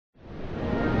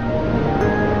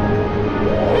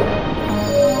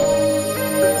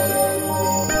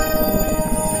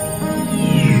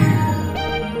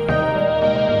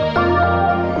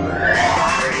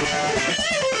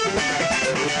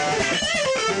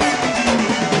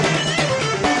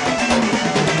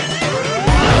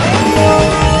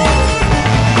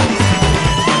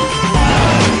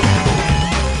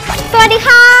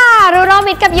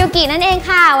กินั่นเอง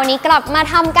ค่ะวันนี้กลับมา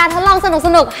ทำการทดลองส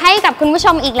นุกๆให้กับคุณผู้ช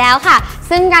มอีกแล้วค่ะ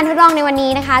ซึ่งการทดลองในวัน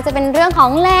นี้นะคะจะเป็นเรื่องของ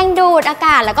แรงดูดอาก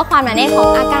าศแล้วก็ความหนาแน่นของ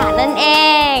อากาศนั่นเอ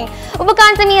งอุปกร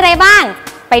ณ์จะมีอะไรบ้าง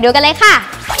ไปดูกันเลยค่ะ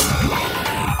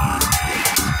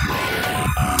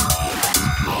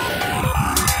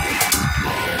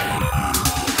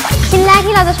ชิ้นแรก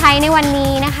ที่เราจะใช้ในวัน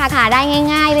นี้นะคะหาได้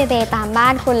ง่ายๆเบๆตามบ้า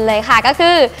นคุณเลยค่ะก็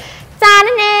คือจาน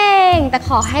นั่นเองแต่ข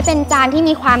อให้เป็นจานที่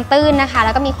มีความตื้นนะคะแ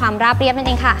ล้วก็มีความราบเรียบนั่นเ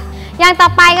องค่ะอย่างต่อ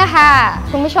ไปก็ค่ะ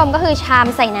คุณผู้ชมก็คือชาม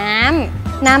ใส่น้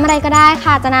ำอะไรก็ได้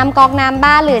ค่ะจะน้ำก๊อกน้ำ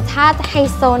บ้านหรือถ้าไฮ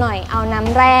โซหน่อยเอาน้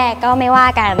ำแร่ก็ไม่ว่า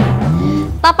กัน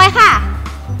ต่อไปค่ะ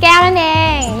แก้วนั่นเอ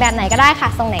งแบบไหนก็ได้ค่ะ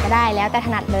ทรงไหนก็ได้แล้วแต่ถ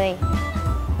นัดเลย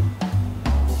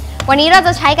วันนี้เราจ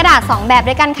ะใช้กระดาษ2แบบ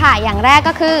ด้วยกันค่ะอย่างแรก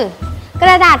ก็คือก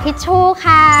ระดาษทิชชู่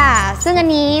ค่ะซึ่งอัน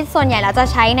นี้ส่วนใหญ่เราจะ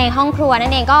ใช้ในห้องครัวนั่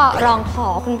นเองก็ลองขอ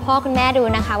คุณพ่อคุณแม่ดู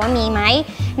นะคะว่ามีไหม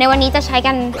ในวันนี้จะใช้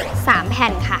กัน3แผ่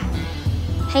นค่ะ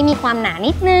ให้มีความหนา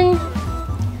นิดนึง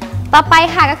ต่อไป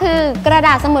ค่ะก็คือกระด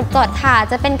าษสมุดจดค่ะ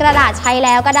จะเป็นกระดาษใช้แ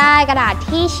ล้วก็ได้กระดาษ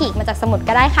ที่ฉีกมาจากสมุด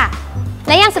ก็ได้ค่ะแ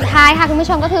ละอย่างสุดท้ายค่ะคุณผู้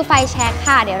ชมก็คือไฟแช็ก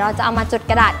ค่ะเดี๋ยวเราจะเอามาจุด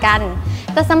กระดาษกัน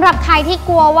แต่สำหรับใครที่ก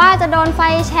ลัวว่าจะโดนไฟ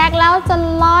แช็กแล้วจะ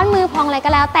ร้อนมือพองอะไร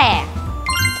ก็แล้วแต่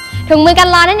ถุงมือกัน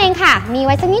ร้อนนั่นเองค่ะมีไ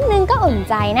ว้สักนิดนึงก็อุ่น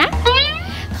ใจนะ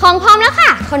ของพร้อมแล้วค่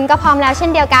ะคนก็พร้อมแล้วเช่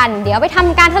นเดียวกันเดี๋ยวไปท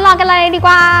ำการทดลองกันเลยดีก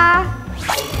ว่า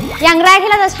อย่างแรก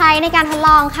ที่เราจะใช้ในการทดล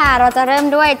องค่ะเราจะเริ่ม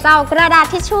ด้วยเจ้ากระดาษ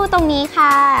ทิชชู่ตรงนี้ค่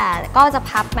ะก็จะ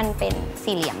พับมันเป็น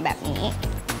สี่เหลี่ยมแบบนี้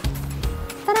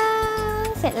ตะดา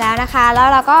เสร็จแล้วนะคะแล้ว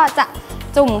เราก็จะ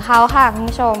จุ่มเขาค่ะคุณ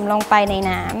ผู้ชมลงไปใน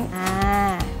น้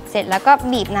ำเสร็จแล้วก็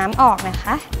บีบน้ำออกนะค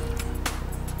ะ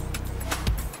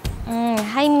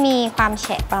ให้มีความแฉ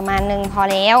ะประมาณนึงพอ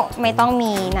แล้วไม่ต้อง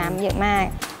มีน้ำเยอะมาก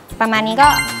ประมาณนี้ก็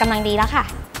กำลังดีแล้วค่ะ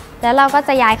แล้วเราก็จ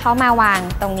ะย้ายเขามาวาง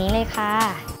ตรงนี้เลยค่ะ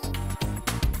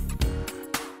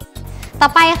ต่อ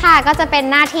ไปค่ะก็จะเป็น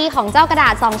หน้าที่ของเจ้ากระดา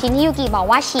ษ2ชิ้นที่ยูกิบอก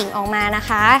ว่าฉีกออกมานะ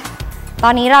คะตอ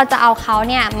นนี้เราจะเอาเขา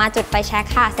เนี่ยมาจุดไฟแช็ก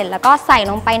ค่ะเสร็จแล้วก็ใส่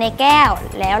ลงไปในแก้ว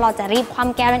แล้วเราจะรีบคว่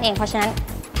ำแก้วนั่นเองเพราะฉะนั้น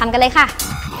ทำกันเลยค่ะ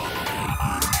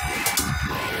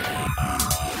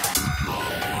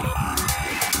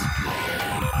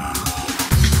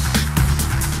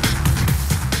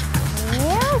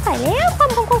ใส่แล้วคว่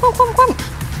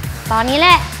ำตอนนี้แหล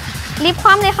ะรีบค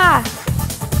ว่ำเลยค่ะ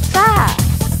จ้า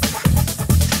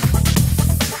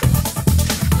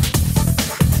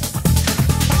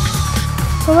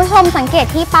คุณผู้ชมสังเกต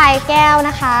ที่ปลายแก้ว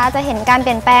นะคะจะเห็นการเป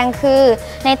ลี่ยนแปลงคือ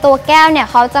ในตัวแก้วเนี่ย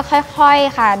เขาจะค่อย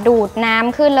ๆค่ะดูดน้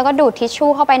ำขึ้นแล้วก็ดูดทิช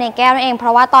ชู่เข้าไปในแก้วนั่นเองเพรา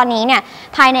ะว่าตอนนี้เนี่ย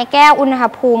ภายในแก้วอุณห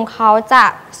ภูมิเขาจะ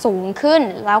สูงขึ้น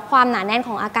แล้วความหนาแน่นข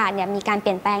องอากาศเนี่ยมีการเป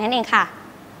ลี่ยนแปลงนั่นเองค่ะ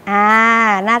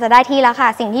น่าจะได้ที่แล้วค่ะ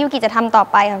สิ่งที่ยูกิจะทำต่อ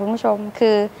ไปค่ะคุณผู้ชมคื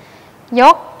อย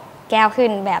กแก้วขึ้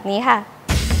นแบบนี้ค่ะ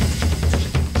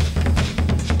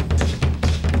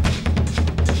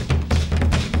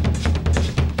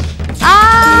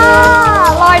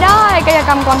ลอยได้กายก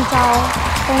รรมกวางโจว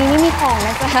ตรงนี้ไม่มีของน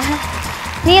ะจ๊ะ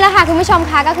นี่แหละค่ะคุณผู้ชม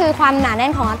คะก็คือความหนาแน่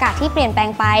นของอากาศที่เปลี่ยนแปลง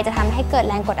ไปจะทำให้เกิด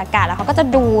แรงกดอากาศแล้วเขาก็จะ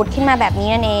ดูดขึ้นมาแบบนี้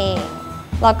นั่นเอง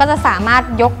เราก็จะสามารถ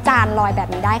ยกจานลอยแบบ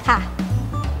นี้ได้ค่ะ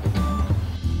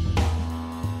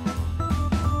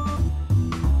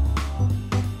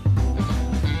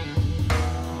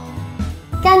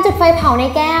การจุดไฟเผาใน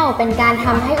แก้วเป็นการท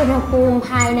ำให้อุณหภูมิ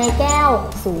ภายในแก้ว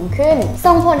สูงขึ้น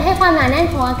ส่งผลให้ความหนาแน่น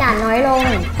ของอากาศน้อยลง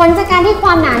ผลจากการที่คว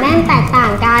ามหนาแน่นแตกต่า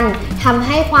งกันทำใ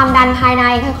ห้ความดันภายใน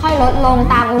ค่อยๆลดลง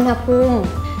ตามอุณหภูมิ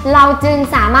เราจึง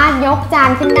สามารถยกจาน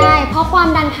ขึ้นได้เพราะความ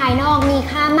ดันภายนอกมี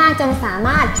ค่ามากจนสาม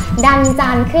ารถดันจ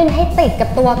านขึ้นให้ติดกับ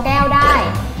ตัวแก้วได้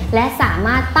และสาม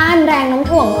ารถต้านแรงโน้ม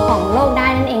ถ่วงของโลกได้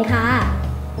นั่นเองค่ะ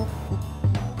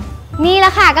นี่แหล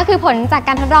ะค่ะก็คือผลจากก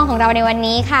ารทดลองของเราในวัน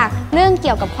นี้ค่ะเรื่องเ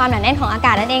กี่ยวกับความหนาแน่นของอาก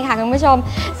าศนั่นเองค่ะคุณผู้ชม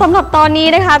สำหรับตอนนี้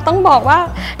นะคะต้องบอกว่า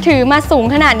ถือมาสูง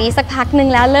ขนาดนี้สักพักหนึ่ง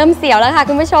แล้วเริ่มเสียวแล้วค่ะ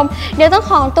คุณผู้ชมเดี๋ยวต้อง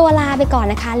ขอตัวลาไปก่อน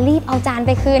นะคะรีบเอาจานไ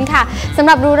ปคืนค่ะสำห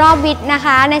รับรู้รอบวิทย์นะค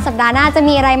ะในสัปดาห์หน้าจะ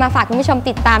มีอะไรมาฝากคุณผู้ชม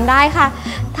ติดตามได้ค่ะ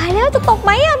ตายแล้วจะตกไห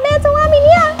มอ่ะแม่จะว่ามีเ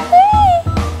นี่ย